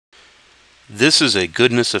This is a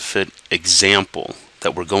goodness of fit example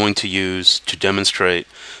that we're going to use to demonstrate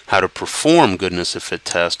how to perform goodness of fit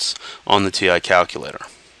tests on the TI calculator.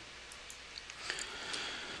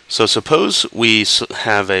 So suppose we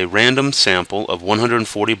have a random sample of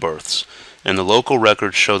 140 births, and the local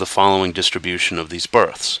records show the following distribution of these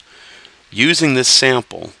births. Using this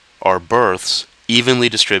sample, are births evenly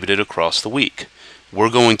distributed across the week? We're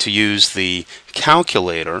going to use the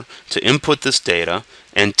calculator to input this data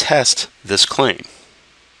and test this claim.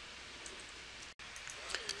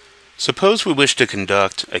 Suppose we wish to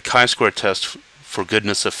conduct a chi-square test for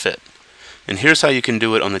goodness of fit. And here's how you can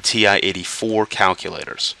do it on the TI-84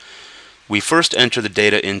 calculators. We first enter the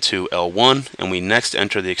data into L1, and we next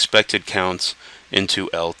enter the expected counts into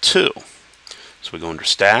L2. So we go under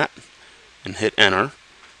Stat and hit Enter,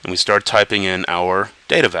 and we start typing in our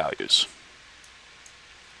data values.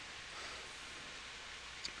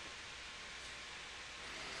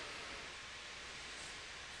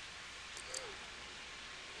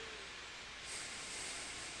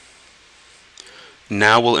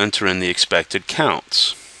 Now we'll enter in the expected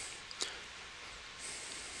counts.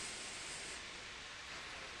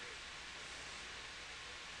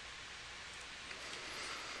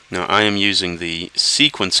 Now I am using the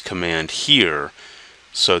sequence command here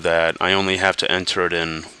so that I only have to enter it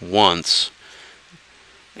in once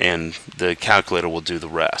and the calculator will do the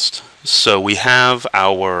rest. So we have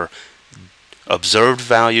our observed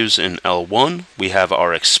values in L1, we have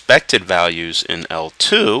our expected values in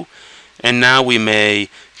L2, and now we may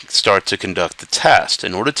start to conduct the test.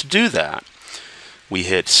 In order to do that, we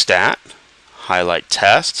hit Stat, highlight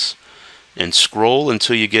Tests, and scroll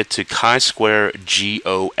until you get to chi-square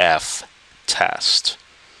gof test.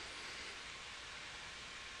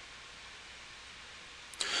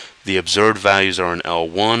 The observed values are in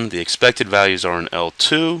L1, the expected values are in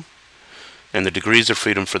L2, and the degrees of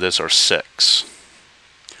freedom for this are 6.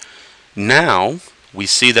 Now we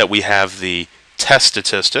see that we have the test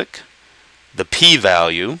statistic, the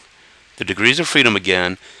p-value, the degrees of freedom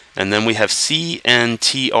again, and then we have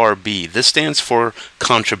CNTRB. This stands for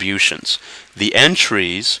contributions. The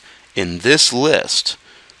entries in this list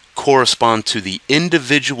correspond to the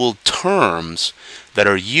individual terms that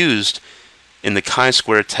are used in the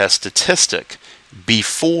chi-square test statistic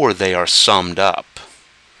before they are summed up.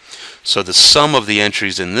 So the sum of the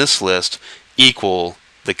entries in this list equal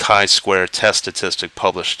the chi-square test statistic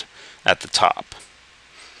published at the top.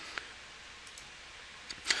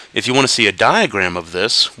 If you want to see a diagram of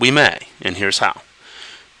this, we may, and here's how.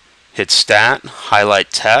 Hit Stat,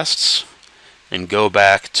 highlight Tests, and go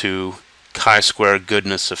back to chi-square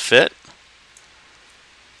goodness of fit,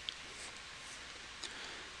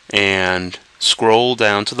 and scroll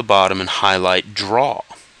down to the bottom and highlight Draw.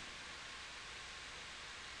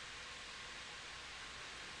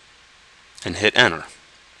 And hit Enter.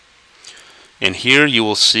 And here you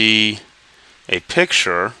will see a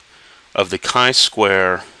picture of the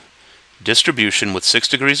chi-square distribution with 6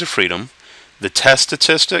 degrees of freedom. The test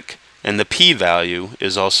statistic and the p-value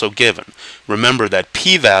is also given. Remember that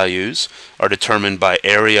p-values are determined by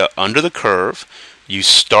area under the curve. You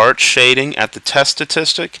start shading at the test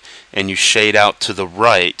statistic and you shade out to the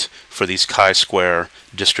right for these chi-square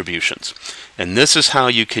distributions. And this is how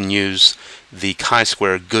you can use the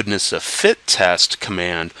chi-square goodness of fit test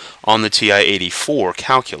command on the TI-84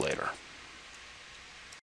 calculator.